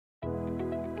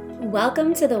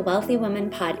Welcome to the Wealthy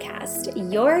Woman Podcast.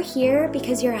 You're here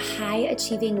because you're a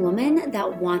high-achieving woman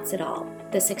that wants it all.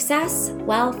 The success,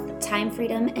 wealth, time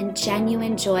freedom, and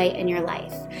genuine joy in your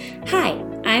life. Hi,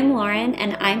 I'm Lauren,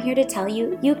 and I'm here to tell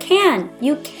you you can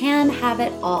have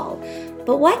it all.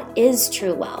 But what is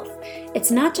true wealth? It's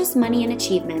not just money and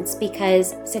achievements,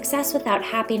 because success without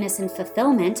happiness and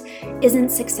fulfillment isn't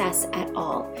success at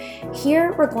all.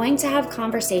 Here, we're going to have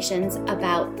conversations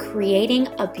about creating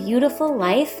a beautiful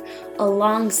life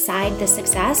alongside the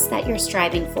success that you're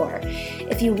striving for.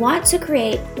 If you want to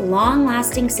create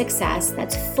long-lasting success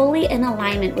that's fully in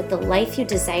alignment with the life you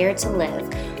desire to live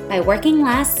by working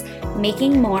less,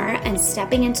 making more, and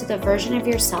stepping into the version of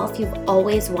yourself you've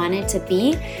always wanted to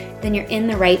be, then you're in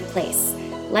the right place.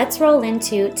 Let's roll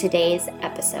into today's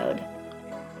episode.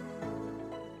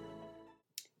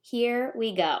 Here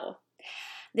we go.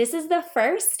 This is the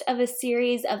first of a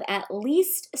series of at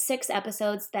least 6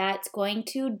 episodes that's going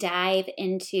to dive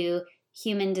into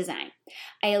human design.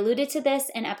 I alluded to this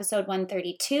in episode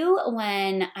 132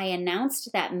 when I announced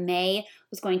that May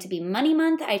was going to be Money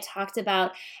Month. I talked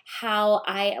about how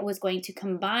I was going to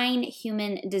combine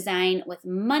human design with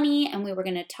money, and we were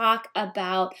going to talk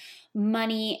about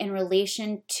money in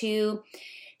relation to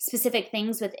specific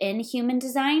things within human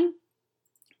design.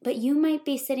 But you might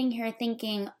be sitting here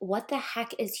thinking, what the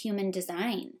heck is human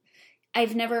design?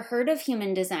 I've never heard of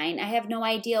human design. I have no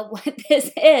idea what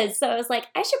this is. So I was like,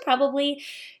 I should probably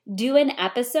do an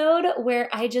episode where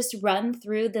I just run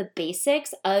through the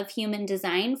basics of human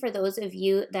design for those of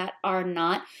you that are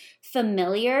not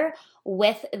familiar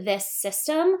with this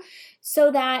system, so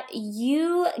that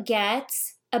you get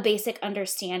a basic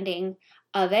understanding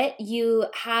of it. You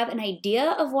have an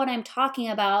idea of what I'm talking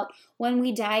about when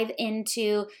we dive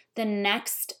into the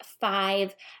next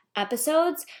 5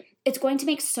 episodes. It's going to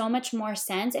make so much more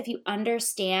sense if you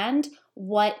understand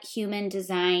what human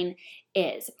design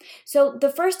is. So the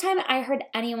first time I heard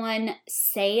anyone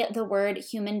say the word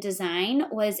human design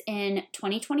was in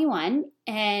 2021,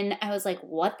 and I was like,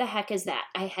 what the heck is that?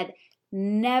 I had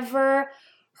never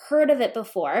heard of it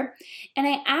before, and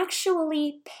I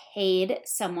actually paid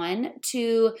someone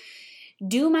to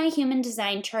do my human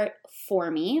design chart for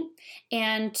me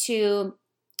and to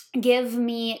give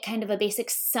me kind of a basic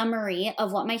summary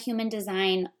of what my human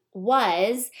design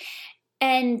was.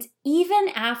 And even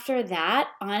after that,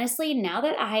 honestly, now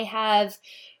that I have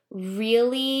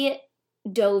really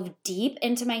dove deep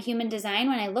into my human design,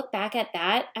 when I look back at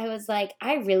that, I was like,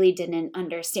 I really didn't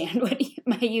understand what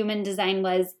my human design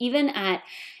was, even at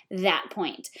that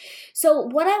point. So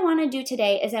what I want to do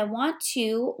today is I want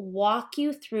to walk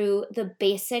you through the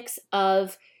basics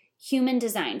of human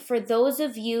design. For those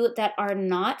of you that are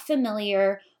not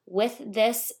familiar with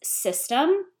this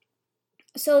system,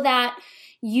 so that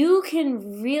you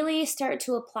can really start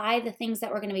to apply the things that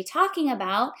we're going to be talking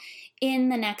about in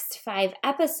the next 5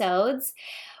 episodes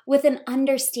with an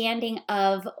understanding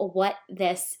of what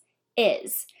this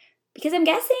is. Because I'm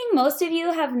guessing most of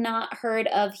you have not heard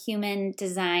of human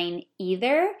design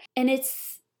either, and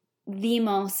it's the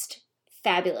most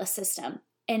fabulous system,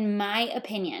 in my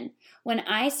opinion. When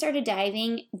I started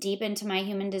diving deep into my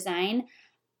human design,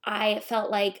 I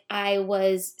felt like I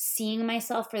was seeing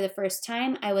myself for the first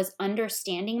time. I was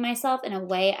understanding myself in a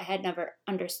way I had never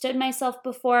understood myself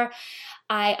before.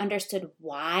 I understood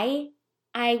why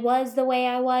I was the way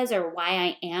I was, or why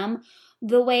I am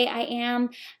the way I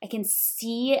am. I can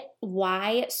see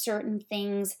why certain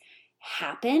things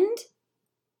happened.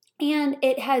 And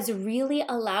it has really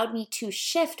allowed me to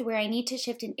shift where I need to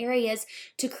shift in areas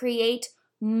to create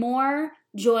more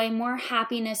joy, more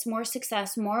happiness, more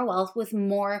success, more wealth with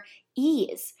more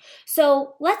ease.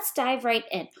 So let's dive right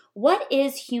in. What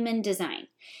is human design?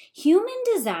 Human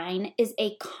design is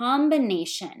a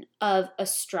combination of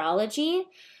astrology,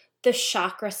 the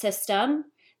chakra system,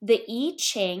 the I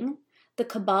Ching, the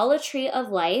Kabbalah tree of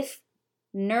life,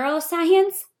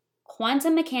 neuroscience,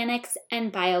 quantum mechanics,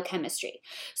 and biochemistry.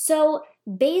 So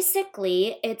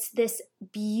basically, it's this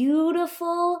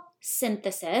beautiful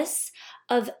synthesis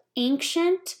of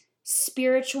ancient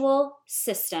spiritual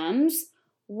systems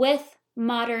with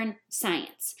modern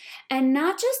science. And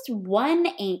not just one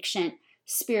ancient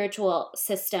spiritual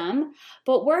system,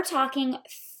 but we're talking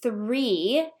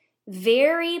 3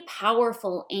 very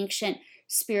powerful ancient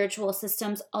spiritual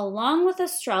systems, along with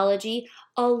astrology,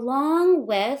 along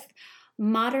with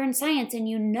modern science. And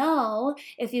you know,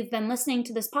 if you've been listening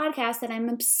to this podcast, that I'm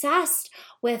obsessed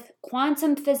with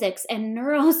quantum physics and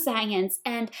neuroscience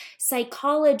and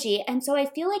psychology. And so I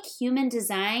feel like human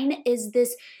design is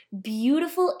this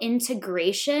beautiful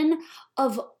integration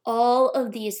of all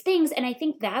of these things. And I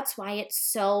think that's why it's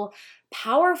so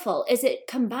powerful is it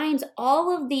combines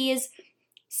all of these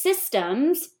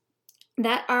systems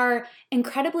that are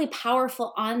incredibly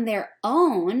powerful on their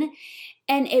own,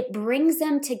 and it brings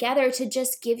them together to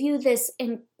just give you this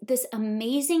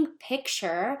amazing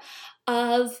picture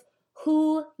of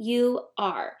who you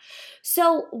are.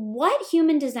 So what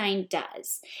human design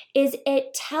does is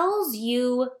it tells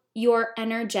you your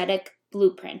energetic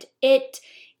blueprint. It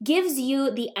gives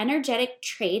you the energetic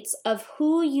traits of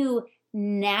who you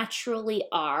naturally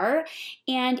are,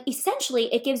 and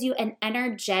essentially it gives you an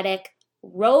energetic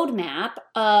roadmap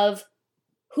of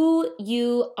who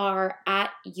you are at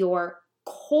your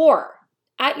core,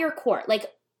 like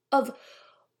of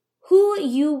who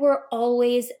you were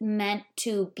always meant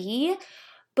to be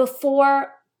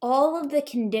before all of the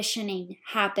conditioning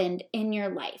happened in your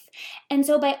life. And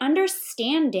so by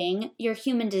understanding your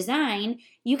human design,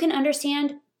 you can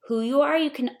understand who you are, you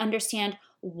can understand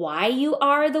why you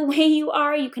are the way you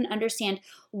are, you can understand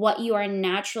what you are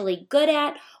naturally good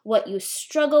at, what you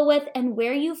struggle with, and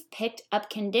where you've picked up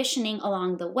conditioning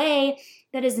along the way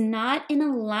that is not in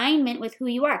alignment with who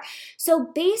you are.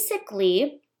 So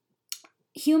basically,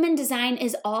 human design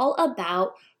is all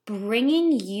about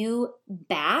bringing you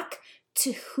back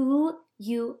to who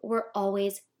you were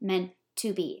always meant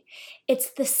to be.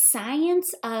 It's the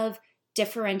science of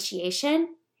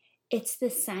differentiation. It's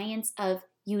the science of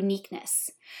uniqueness.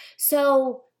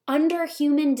 So under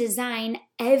human design,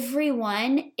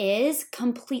 everyone is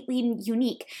completely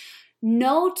unique.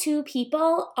 No two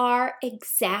people are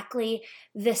exactly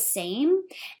the same.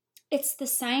 It's the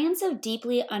science of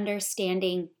deeply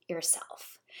understanding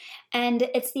yourself. And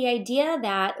it's the idea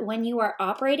that when you are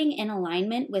operating in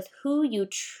alignment with who you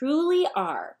truly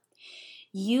are,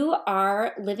 you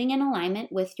are living in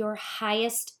alignment with your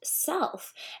highest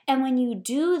self. And when you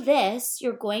do this,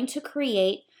 you're going to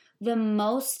create the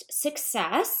most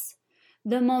success,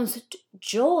 the most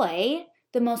joy,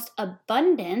 the most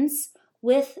abundance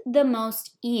with the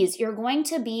most ease. You're going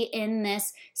to be in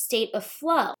this state of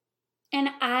flow.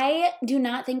 And I do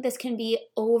not think this can be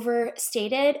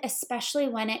overstated, especially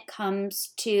when it comes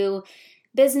to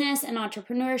business and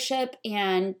entrepreneurship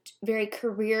and very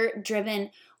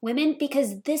career-driven women,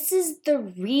 because this is the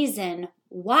reason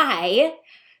why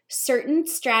certain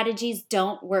strategies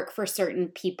don't work for certain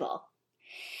people.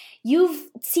 You've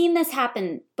seen this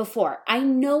happen before. I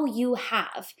know you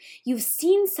have. You've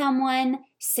seen someone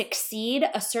succeed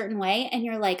a certain way and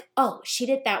you're like, oh, she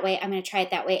did it that way, I'm going to try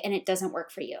it that way, and it doesn't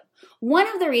work for you. One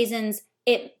of the reasons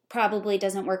it probably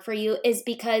doesn't work for you is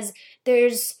because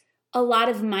there's a lot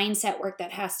of mindset work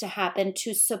that has to happen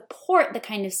to support the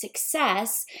kind of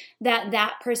success that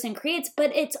that person creates.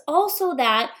 But it's also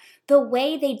that the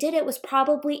way they did it was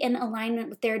probably in alignment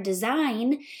with their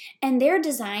design, and their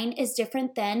design is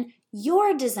different than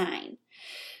your design.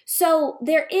 So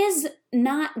there is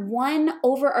not one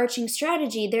overarching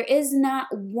strategy. There is not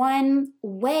one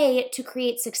way to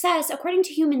create success. According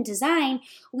to human design,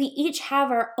 we each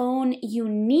have our own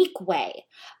unique way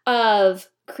of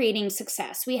creating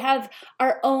success. We have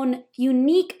our own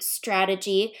unique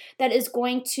strategy that is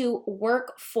going to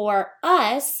work for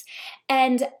us,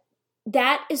 and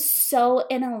that is so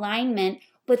in alignment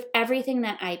with everything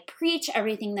that I preach,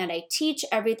 everything that I teach,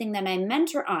 everything that I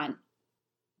mentor on.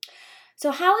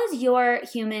 So how is your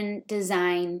human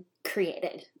design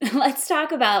created? Let's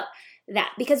talk about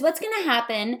that, because what's going to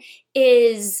happen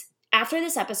is after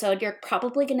this episode, you're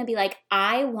probably going to be like,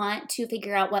 I want to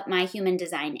figure out what my human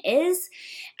design is.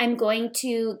 I'm going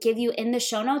to give you in the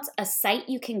show notes a site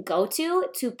you can go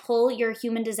to pull your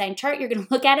human design chart. You're going to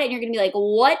look at it and you're going to be like,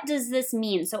 what does this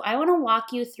mean? So I want to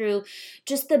walk you through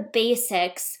just the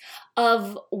basics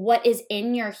of what is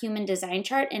in your human design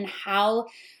chart and how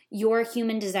your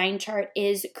human design chart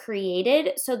is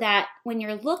created, so that when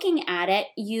you're looking at it,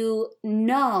 you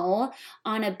know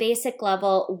on a basic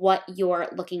level what you're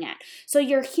looking at. So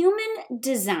your human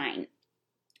design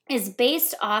is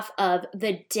based off of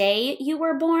the day you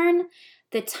were born,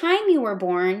 the time you were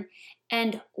born,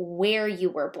 and where you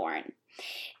were born.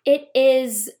 It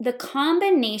is the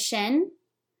combination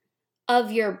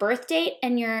of your birth date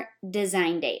and your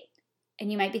design date. And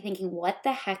you might be thinking, what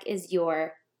the heck is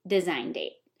your design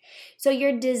date? So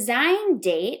your design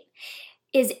date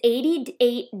is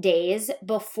 88 days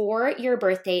before your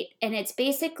birth date, and it's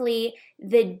basically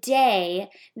the day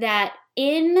that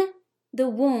in the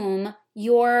womb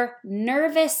your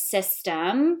nervous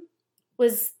system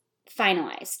was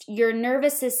finalized. Your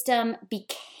nervous system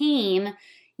became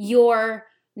your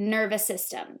nervous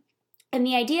system. And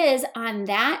the idea is on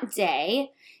that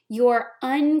day, your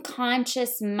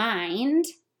unconscious mind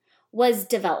was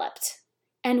developed.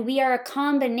 And we are a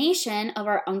combination of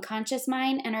our unconscious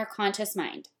mind and our conscious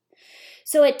mind.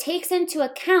 So it takes into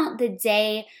account the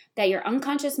day that your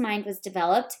unconscious mind was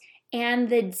developed and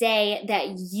the day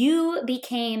that you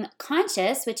became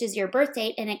conscious, which is your birth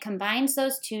date, and it combines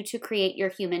those two to create your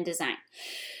human design.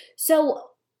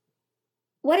 So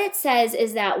what it says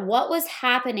is that what was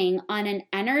happening on an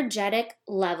energetic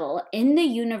level in the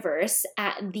universe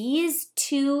at these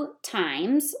two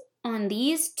times, on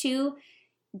these 2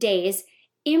 days,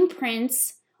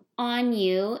 imprints on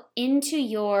you into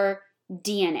your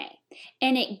DNA.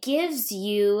 And it gives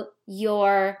you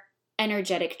your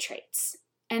energetic traits.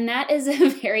 And that is a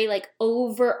very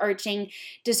overarching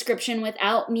description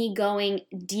without me going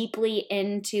deeply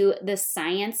into the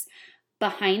science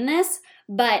behind this.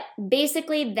 But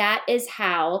basically, that is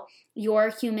how your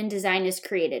human design is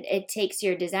created. It takes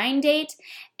your design date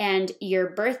and your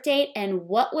birth date and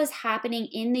what was happening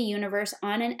in the universe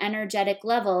on an energetic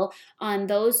level on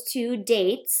those 2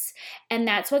 dates, and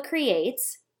that's what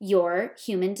creates your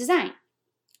human design.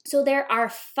 So there are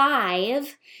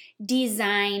 5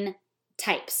 design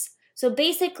types. So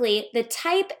basically, the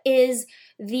type is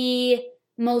the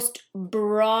most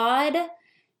broad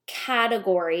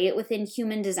category within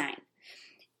human design.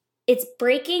 It's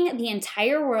breaking the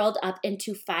entire world up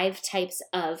into 5 types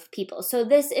of people. So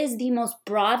this is the most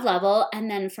broad level, and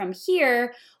then from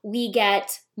here, we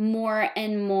get more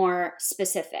and more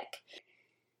specific.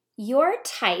 Your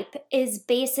type is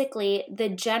basically the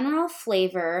general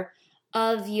flavor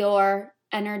of your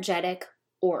energetic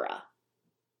aura.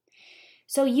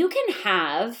 So you can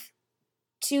have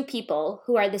 2 people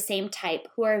who are the same type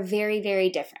who are very, very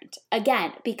different.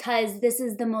 Again, because this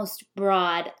is the most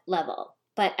broad level.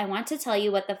 But I want to tell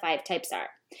you what the 5 types are.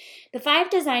 The 5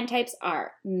 design types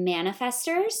are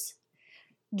manifestors,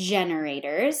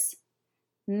 generators,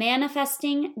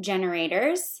 manifesting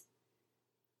generators,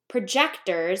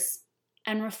 projectors,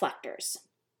 and reflectors.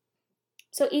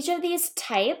 So each of these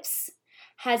types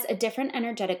has a different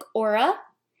energetic aura,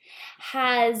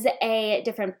 has a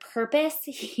different purpose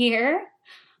here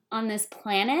on this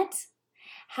planet,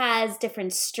 has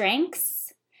different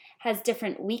strengths, has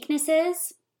different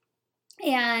weaknesses.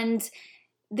 And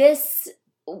this,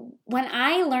 when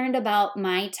I learned about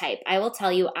my type, I will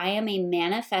tell you, I am a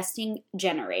manifesting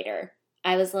generator.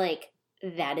 I was like,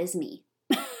 that is me.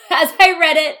 As I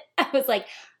read it, I was like,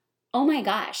 oh my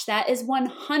gosh, that is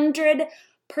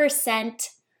 100%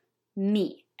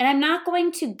 me. And I'm not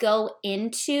going to go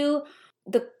into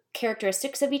the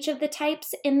characteristics of each of the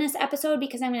types in this episode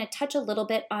because I'm going to touch a little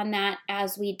bit on that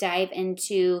as we dive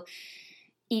into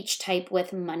each type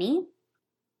with money.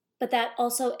 But that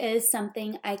also is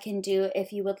something I can do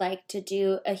if you would like to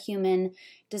do a human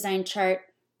design chart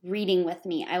reading with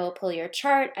me. I will pull your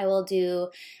chart. I will do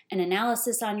an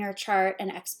analysis on your chart,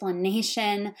 an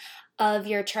explanation of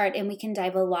your chart, and we can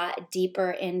dive a lot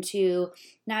deeper into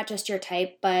not just your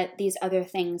type, but these other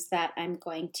things that I'm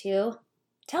going to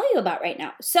tell you about right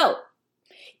now. So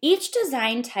each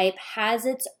design type has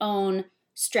its own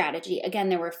strategy. Again,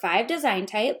 there were 5 design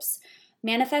types: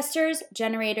 manifestors,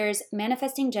 generators,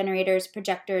 manifesting generators,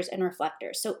 projectors, and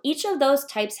reflectors. So each of those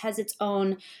types has its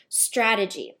own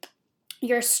strategy.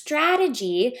 Your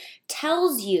strategy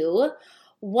tells you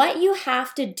what you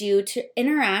have to do to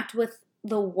interact with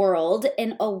the world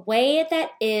in a way that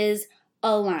is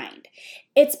aligned.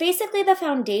 It's basically the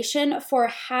foundation for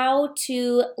how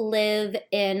to live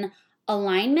in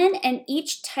alignment, and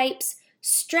each type's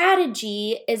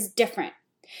strategy is different.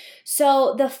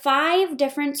 So the 5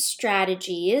 different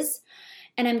strategies,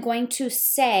 and I'm going to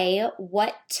say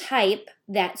what type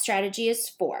that strategy is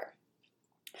for.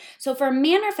 So for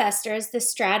manifestors, the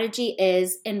strategy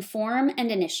is inform and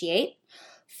initiate.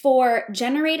 For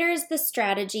generators, the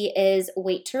strategy is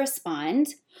wait to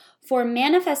respond. For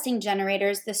manifesting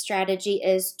generators, the strategy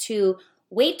is to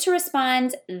wait to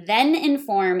respond, then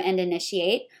inform and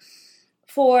initiate.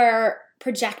 For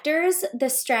projectors, the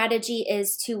strategy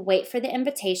is to wait for the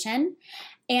invitation.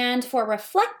 And for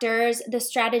reflectors, the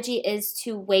strategy is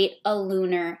to wait a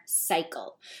lunar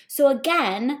cycle. So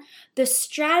again, the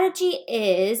strategy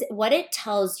is, what it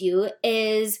tells you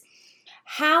is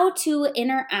how to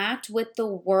interact with the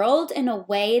world in a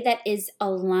way that is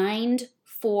aligned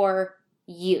for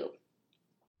you.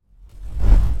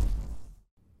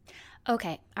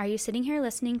 Okay, are you sitting here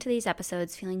listening to these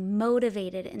episodes feeling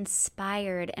motivated,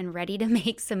 inspired, and ready to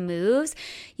make some moves?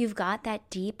 You've got that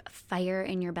deep fire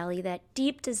in your belly, that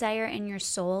deep desire in your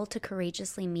soul to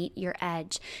courageously meet your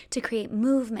edge, to create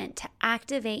movement, to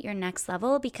activate your next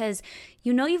level because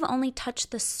you know you've only touched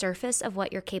the surface of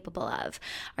what you're capable of.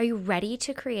 Are you ready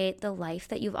to create the life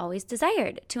that you've always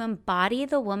desired, to embody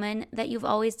the woman that you've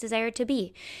always desired to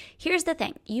be? Here's the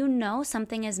thing, you know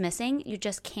something is missing, you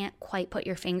just can't quite put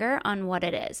your finger on what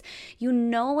it is. You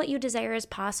know what you desire is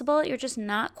possible. You're just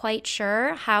not quite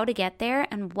sure how to get there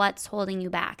and what's holding you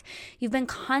back. You've been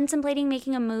contemplating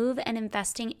making a move and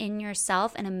investing in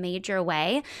yourself in a major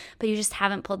way, but you just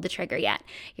haven't pulled the trigger yet.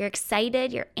 You're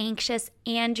excited, you're anxious,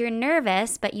 and you're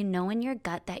nervous, but you know in your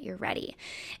gut that you're ready.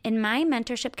 In my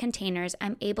mentorship containers,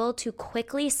 I'm able to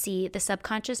quickly see the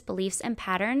subconscious beliefs and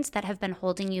patterns that have been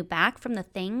holding you back from the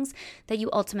things that you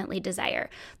ultimately desire.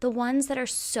 The ones that are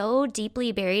so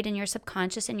deeply buried in your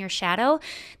subconscious and your shadow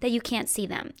that you can't see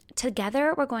them.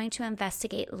 Together, we're going to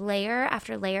investigate layer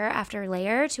after layer after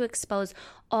layer to expose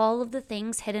all of the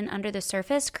things hidden under the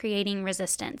surface, creating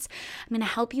resistance. I'm going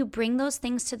to help you bring those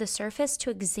things to the surface to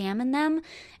examine them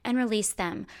and release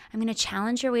them. I'm going to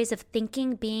challenge your ways of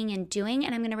thinking, being, and doing,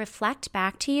 and I'm going to reflect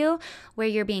back to you where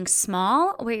you're being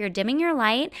small, where you're dimming your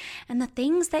light, and the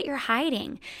things that you're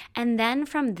hiding. And then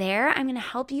from there, I'm going to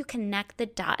help you connect the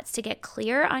dots to get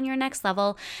clear on your next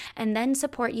level and then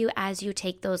support you as you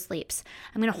take those leaps.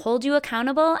 I'm going to hold you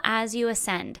accountable as you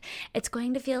ascend. It's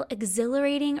going to feel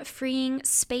exhilarating, freeing,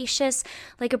 spacious,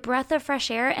 like a breath of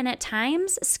fresh air, and at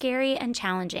times scary and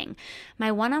challenging.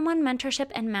 My one-on-one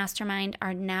mentorship and mastermind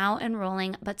are now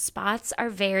enrolling, but spots are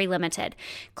very limited.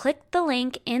 Click the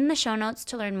link in the show notes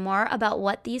to learn more about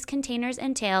what these containers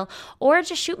entail, or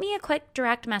just shoot me a quick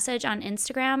direct message on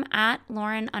Instagram at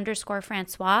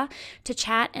Lauren_Francois to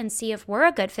chat and see if we're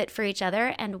a good fit for each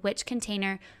other and which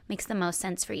container makes the most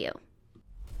sense for you.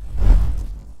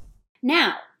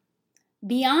 Now,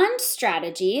 beyond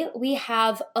strategy, we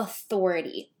have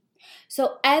authority.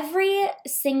 So every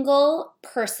single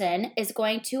person is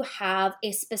going to have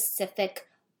a specific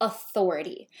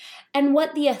authority. And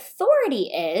what the authority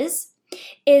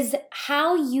is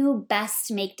how you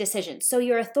best make decisions. So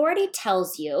your authority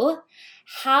tells you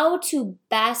how to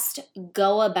best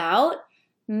go about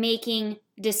making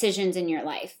decisions in your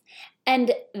life.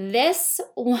 And this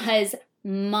was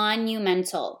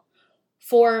monumental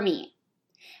for me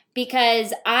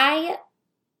because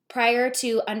prior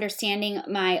to understanding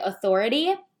my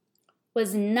authority,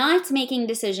 was not making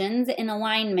decisions in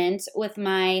alignment with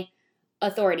my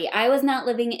authority. I was not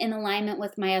living in alignment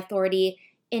with my authority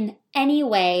in any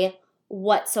way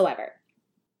whatsoever.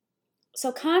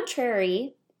 So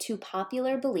contrary to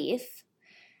popular belief,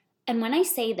 and when I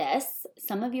say this,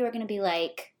 some of you are going to be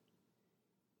like,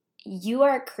 you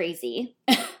are crazy,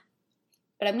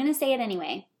 but I'm going to say it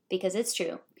anyway because it's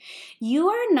true. You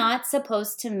are not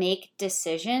supposed to make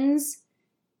decisions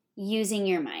using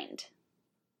your mind.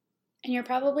 And you're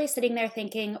probably sitting there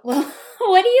thinking, well,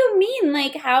 what do you mean?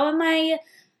 Like, how am I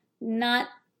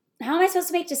supposed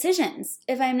to make decisions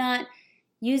if I'm not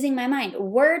using my mind?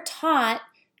 We're taught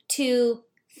to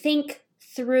think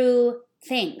through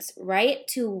things, right?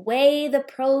 To weigh the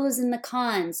pros and the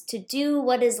cons, to do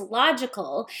what is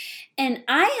logical. And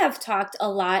I have talked a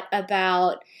lot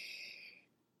about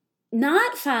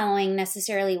not following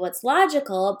necessarily what's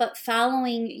logical, but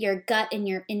following your gut and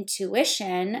your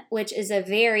intuition, which is a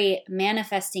very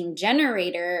manifesting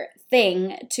generator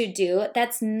thing to do.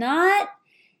 That's not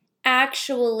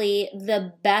actually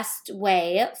the best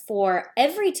way for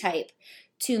every type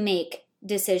to make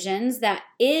decisions. That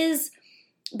is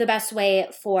the best way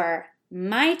for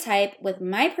my type with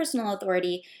my personal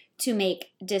authority to make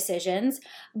decisions.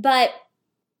 But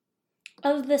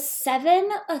of the 7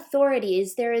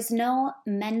 authorities, there is no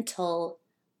mental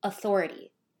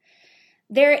authority.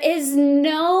 There is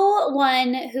no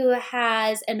one who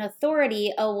has an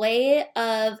authority, a way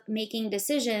of making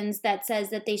decisions that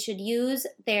says that they should use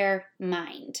their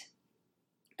mind.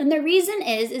 And the reason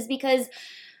is because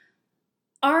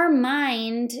our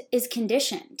mind is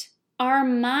conditioned. Our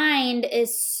mind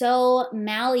is so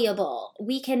malleable.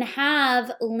 We can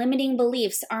have limiting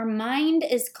beliefs. Our mind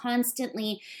is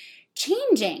constantly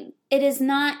changing. It is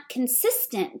not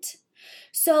consistent.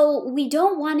 So we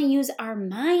don't want to use our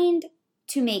mind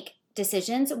to make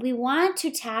decisions. We want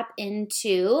to tap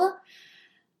into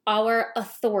our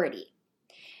authority.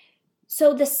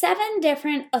 So the 7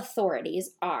 different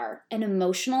authorities are an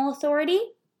emotional authority,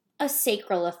 a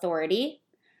sacral authority,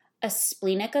 a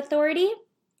splenic authority,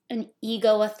 an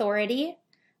ego authority,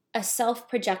 a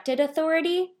self-projected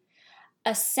authority,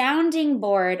 a sounding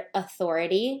board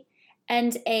authority,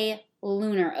 and a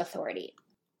lunar authority.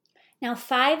 Now,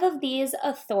 5 of these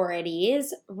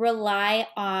authorities rely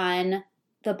on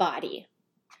the body.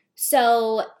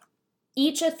 So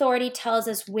each authority tells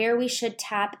us where we should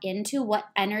tap into, what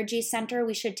energy center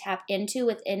we should tap into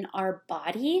within our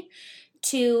body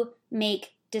to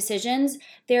make decisions.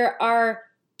 There are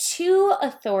 2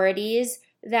 authorities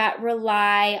that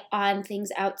rely on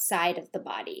things outside of the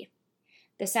body,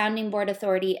 the sounding board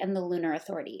authority and the lunar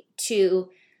authority, to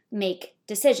make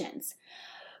decisions.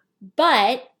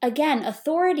 But again,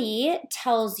 authority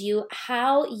tells you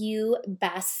how you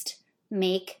best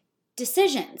make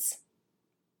decisions.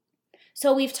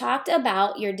 So we've talked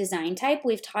about your design type.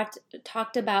 We've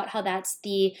talked about how that's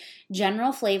the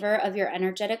general flavor of your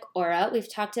energetic aura.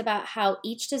 We've talked about how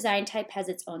each design type has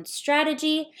its own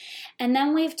strategy. And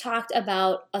then we've talked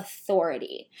about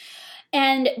authority.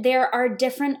 And there are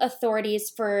different authorities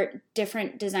for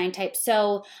different design types.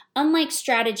 So unlike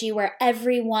strategy, where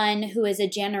everyone who is a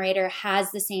generator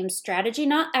has the same strategy,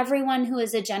 not everyone who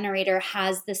is a generator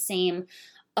has the same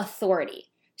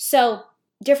authority. So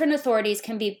different authorities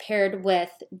can be paired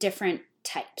with different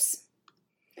types.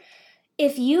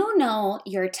 If you know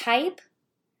your type,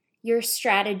 your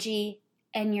strategy,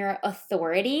 and your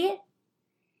authority,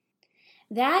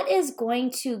 that is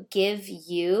going to give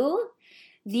you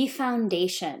the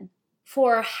foundation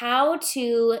for how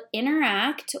to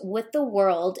interact with the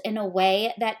world in a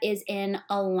way that is in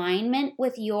alignment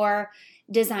with your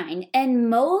design. And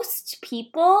most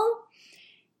people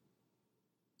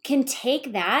can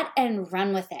take that and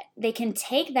run with it. They can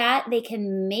take that, they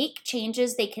can make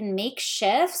changes, they can make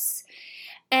shifts,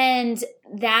 and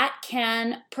that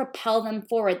can propel them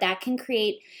forward. That can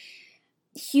create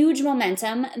huge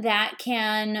momentum, that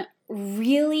can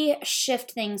really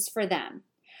shift things for them.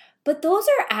 But those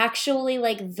are actually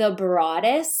like the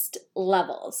broadest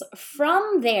levels.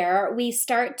 From there, we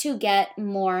start to get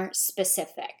more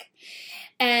specific.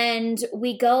 And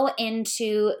we go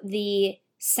into the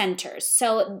centers.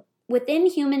 So within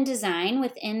human design,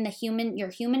 within your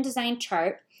human design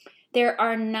chart, there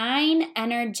are 9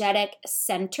 energetic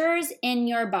centers in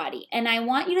your body. And I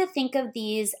want you to think of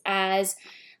these as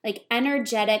like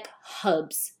energetic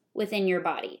hubs within your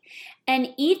body. And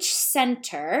each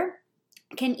center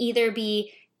can either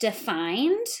be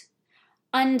defined,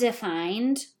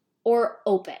 undefined, or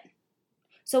open.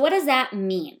 So what does that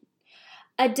mean?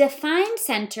 A defined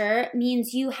center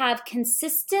means you have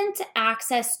consistent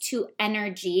access to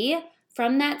energy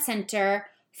from that center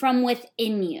from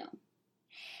within you.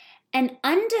 An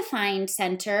undefined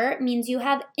center means you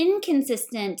have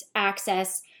inconsistent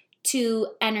access to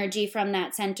energy from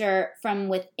that center from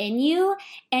within you,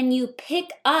 and you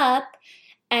pick up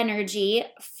energy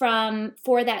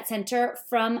for that center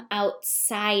from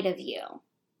outside of you.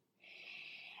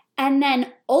 And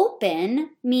then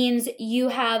open means you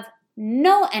have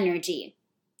no energy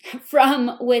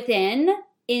from within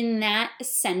in that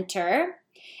center,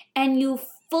 and you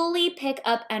fully pick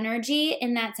up energy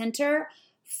in that center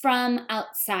from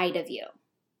outside of you.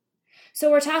 So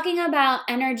we're talking about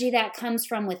energy that comes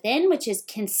from within, which is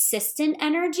consistent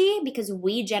energy because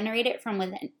we generate it from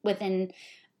within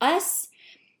us,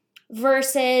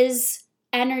 versus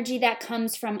energy that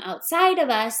comes from outside of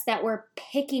us that we're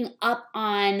picking up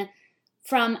on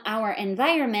from our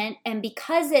environment. And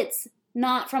because it's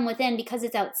not from within, because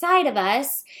it's outside of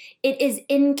us, it is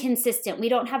inconsistent. We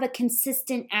don't have a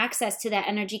consistent access to that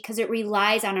energy because it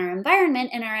relies on our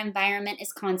environment, and our environment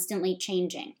is constantly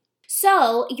changing.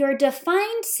 So your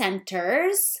defined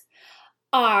centers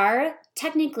are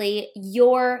technically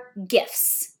your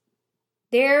gifts.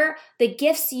 They're the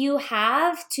gifts you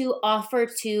have to offer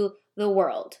to the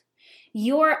world.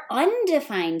 Your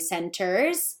undefined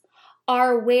centers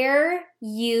are where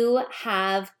you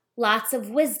have lots of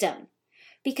wisdom,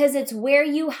 because it's where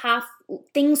you have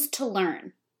things to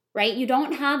learn, right? You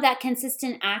don't have that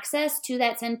consistent access to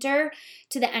that center,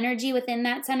 to the energy within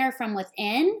that center from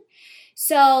within.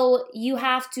 So you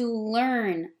have to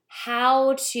learn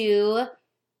how to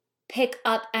pick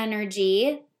up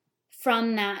energy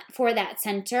for that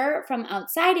center from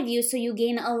outside of you, so you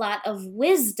gain a lot of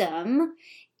wisdom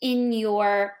in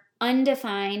your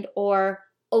undefined or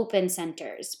open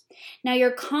centers. Now,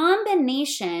 your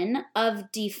combination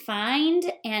of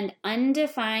defined and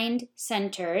undefined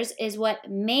centers is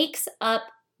what makes up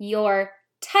your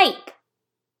type.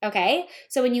 Okay,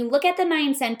 so when you look at the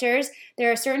 9 centers,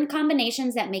 there are certain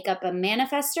combinations that make up a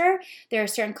manifestor. There are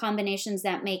certain combinations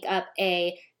that make up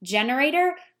a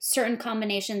generator. Certain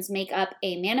combinations make up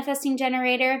a manifesting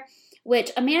generator,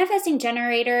 which a manifesting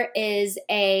generator is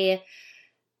a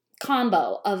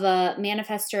combo of a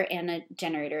manifestor and a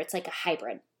generator. It's like a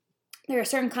hybrid. There are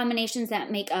certain combinations that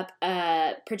make up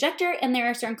a projector, and there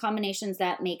are certain combinations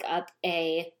that make up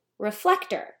a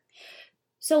reflector.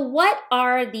 So what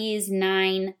are these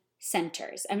 9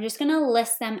 centers? I'm just going to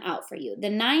list them out for you. The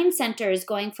 9 centers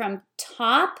going from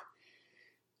top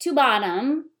to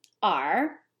bottom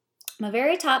are, the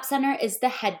very top center is the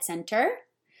head center.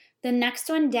 The next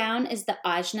one down is the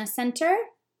ajna center.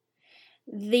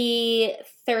 The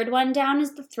third one down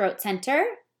is the throat center.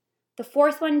 The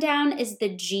fourth one down is the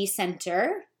G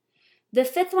center. The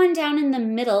fifth one down in the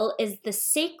middle is the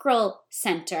sacral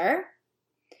center.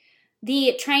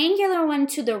 The triangular one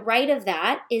to the right of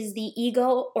that is the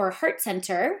ego or heart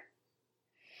center.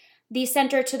 The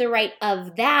center to the right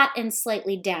of that and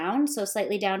slightly down, so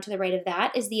slightly down to the right of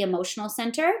that, is the emotional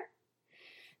center.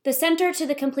 The center to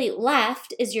the complete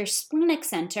left is your splenic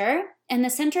center, and the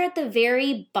center at the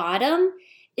very bottom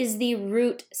is the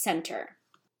root center.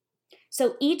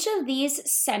 So each of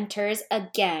these centers,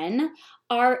 again,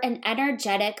 are an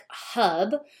energetic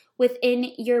hub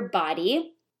within your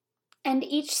body. And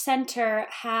each center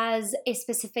has a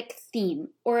specific theme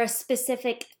or a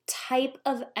specific type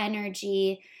of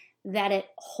energy that it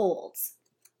holds.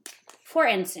 For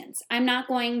instance, I'm not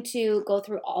going to go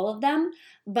through all of them,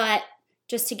 but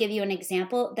just to give you an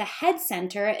example, the head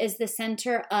center is the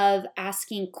center of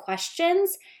asking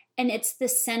questions, and it's the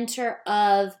center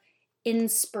of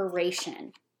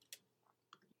inspiration.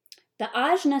 The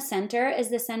Ajna center is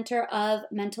the center of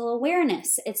mental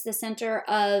awareness. It's the center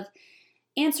of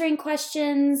answering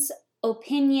questions,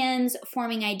 opinions,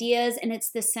 forming ideas, and it's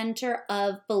the center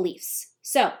of beliefs.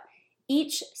 So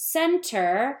each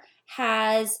center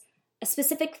has a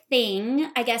specific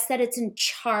thing, I guess, that it's in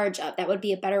charge of. That would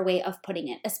be a better way of putting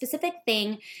it. A specific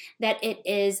thing that it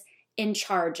is in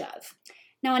charge of.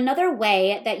 Now, another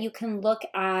way that you can look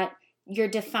at your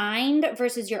defined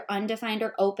versus your undefined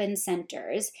or open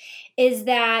centers is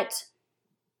that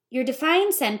your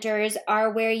defined centers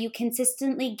are where you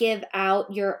consistently give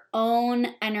out your own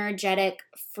energetic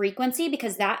frequency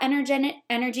because that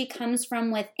energy comes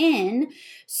from within.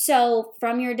 So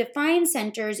from your defined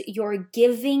centers, you're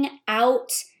giving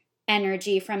out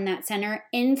energy from that center,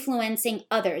 influencing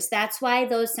others. That's why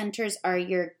those centers are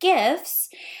your gifts.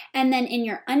 And then in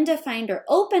your undefined or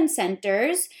open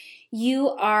centers, you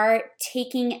are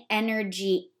taking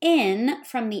energy in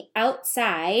from the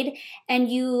outside and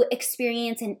you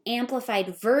experience an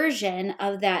amplified version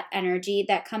of that energy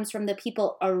that comes from the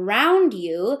people around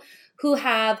you who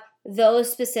have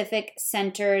those specific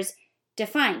centers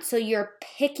defined. So you're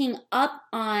picking up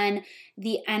on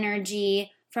the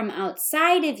energy from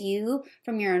outside of you,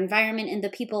 from your environment and the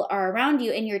people are around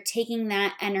you, and you're taking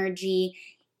that energy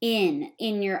in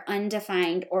your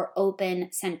undefined or open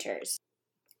centers.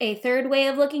 A third way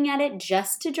of looking at it,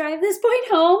 just to drive this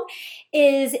point home,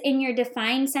 is in your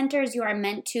defined centers, you are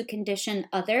meant to condition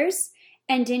others.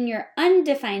 And in your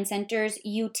undefined centers,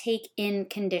 you take in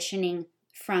conditioning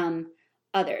from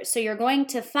others. So you're going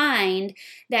to find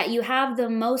that you have the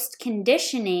most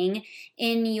conditioning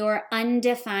in your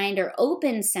undefined or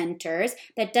open centers.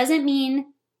 That doesn't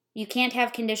mean you can't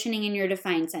have conditioning in your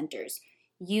defined centers.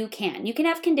 You can. You can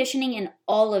have conditioning in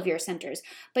all of your centers,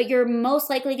 but you're most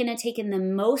likely going to take in the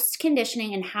most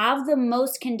conditioning and have the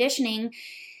most conditioning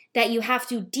that you have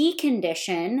to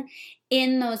decondition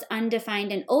in those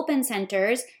undefined and open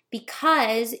centers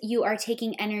because you are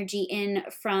taking energy in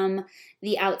from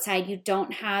the outside. You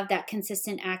don't have that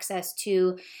consistent access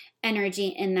to energy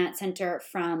in that center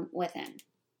from within.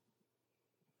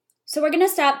 So we're going to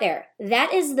stop there.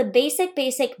 That is the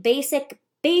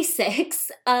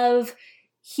basics of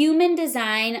human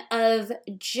design, of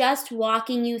just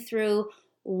walking you through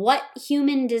what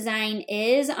human design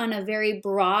is on a very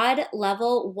broad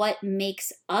level, what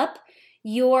makes up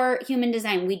your human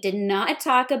design. We did not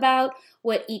talk about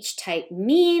what each type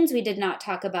means. We did not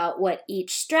talk about what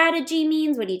each strategy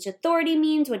means, what each authority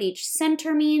means, what each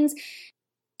center means.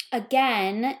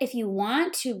 Again, if you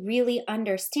want to really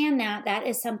understand that, that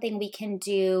is something we can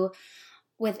do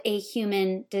with a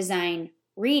human design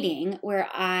reading where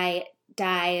I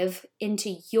dive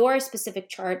into your specific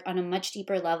chart on a much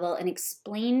deeper level and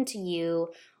explain to you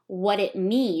what it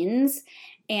means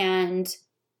and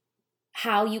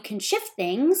how you can shift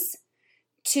things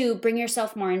to bring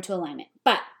yourself more into alignment.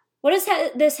 But what does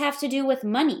this have to do with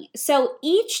money? So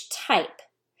each type,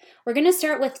 we're going to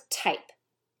start with type.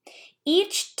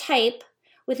 Each type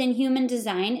within human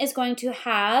design is going to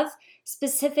have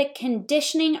specific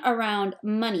conditioning around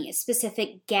money,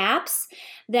 specific gaps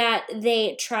that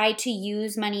they try to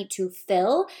use money to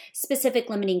fill, specific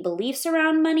limiting beliefs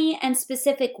around money, and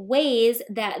specific ways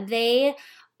that they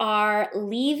are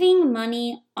leaving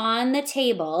money on the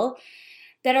table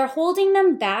that are holding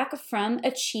them back from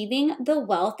achieving the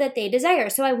wealth that they desire.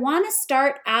 So I want to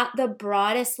start at the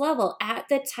broadest level, at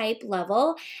the type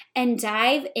level, and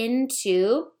dive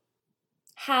into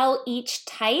how each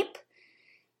type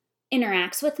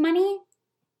interacts with money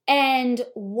and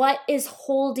what is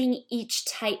holding each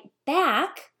type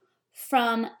back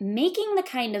from making the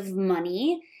kind of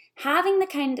money, having the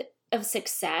kind of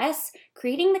success,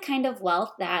 creating the kind of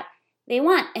wealth that they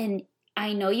want. And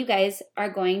I know you guys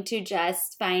are going to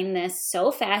just find this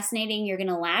so fascinating. You're going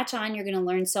to latch on. You're going to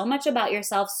learn so much about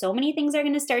yourself. So many things are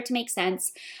going to start to make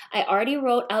sense. I already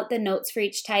wrote out the notes for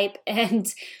each type,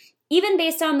 and even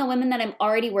based on the women that I'm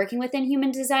already working with in human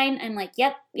design, I'm like,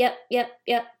 yep.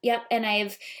 And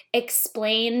I've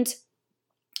explained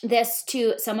this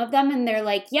to some of them, and they're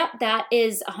like, yep, that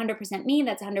is 100% me.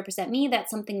 That's 100% me. That's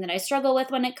something that I struggle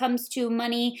with when it comes to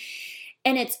money.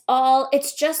 And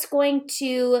it's just going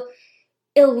to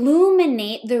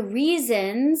illuminate the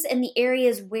reasons and the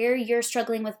areas where you're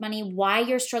struggling with money, why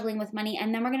you're struggling with money.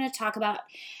 And then we're going to talk about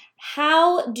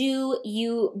how do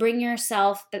you bring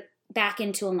yourself back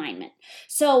into alignment.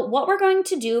 So what we're going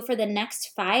to do for the next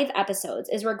 5 episodes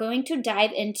is we're going to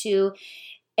dive into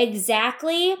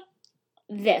exactly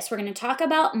this. We're going to talk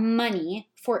about money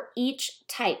for each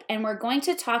type, and we're going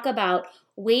to talk about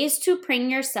ways to bring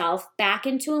yourself back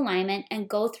into alignment and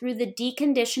go through the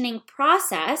deconditioning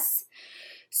process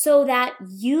so that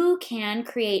you can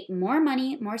create more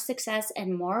money, more success,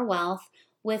 and more wealth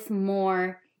with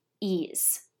more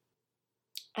ease.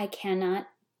 I cannot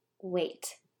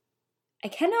wait.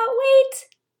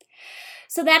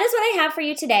 So that is what I have for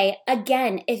you today.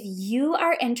 Again, if you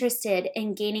are interested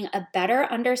in gaining a better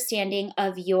understanding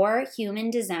of your human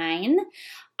design,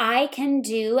 I can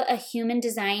do a human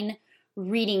design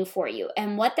reading for you.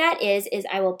 And what that is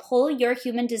I will pull your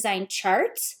human design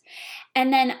chart,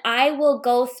 and then I will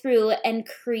go through and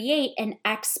create an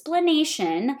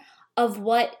explanation of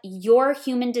what your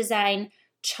human design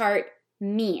chart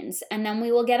means. And then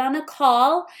we will get on a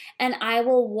call and I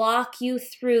will walk you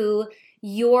through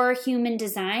your human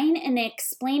design and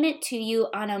explain it to you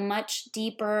on a much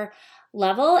deeper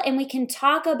level. And we can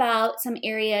talk about some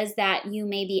areas that you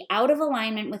may be out of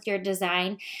alignment with your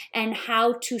design and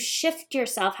how to shift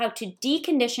yourself, how to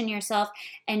decondition yourself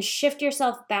and shift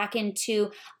yourself back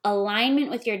into alignment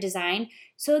with your design.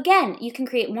 So again, you can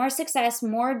create more success,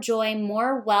 more joy,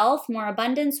 more wealth, more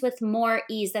abundance with more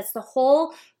ease. That's the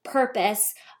whole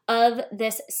purpose of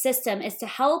this system, is to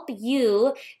help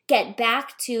you get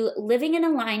back to living in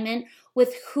alignment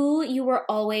with who you were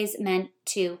always meant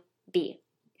to be.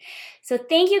 So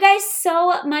thank you guys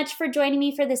so much for joining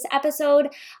me for this episode.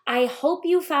 I hope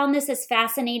you found this as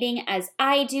fascinating as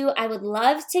I do. I would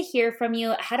love to hear from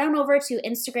you. Head on over to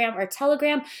Instagram or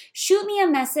Telegram. Shoot me a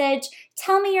message.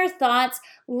 Tell me your thoughts.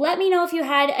 Let me know if you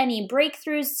had any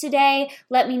breakthroughs today.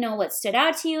 Let me know what stood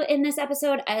out to you in this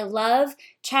episode. I love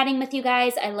chatting with you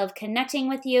guys. I love connecting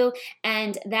with you.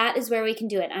 And that is where we can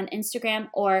do it, on Instagram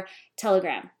or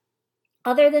Telegram.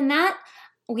 Other than that,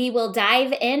 we will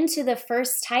dive into the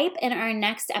first type in our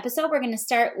next episode. We're going to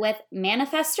start with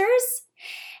manifestors,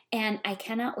 and I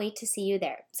cannot wait to see you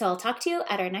there. So I'll talk to you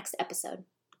at our next episode.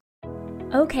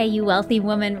 Okay, you wealthy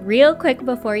woman, real quick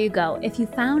before you go, if you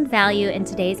found value in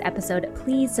today's episode,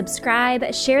 please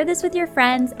subscribe, share this with your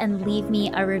friends, and leave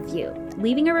me a review.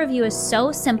 Leaving a review is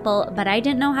so simple, but I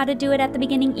didn't know how to do it at the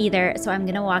beginning either, so I'm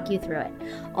going to walk you through it.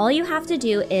 All you have to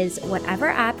do is, whatever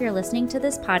app you're listening to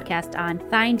this podcast on,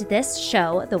 find this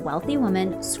show, The Wealthy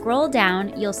Woman, scroll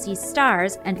down, you'll see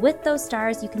stars, and with those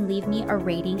stars, you can leave me a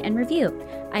rating and review.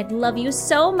 I'd love you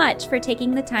so much for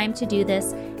taking the time to do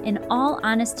this. In all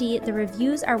honesty, the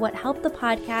reviews are what help the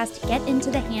podcast get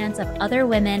into the hands of other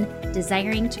women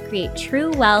desiring to create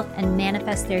true wealth and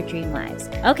manifest their dream lives.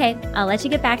 Okay, I'll let you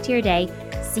get back to your day.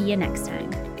 See you next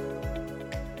time.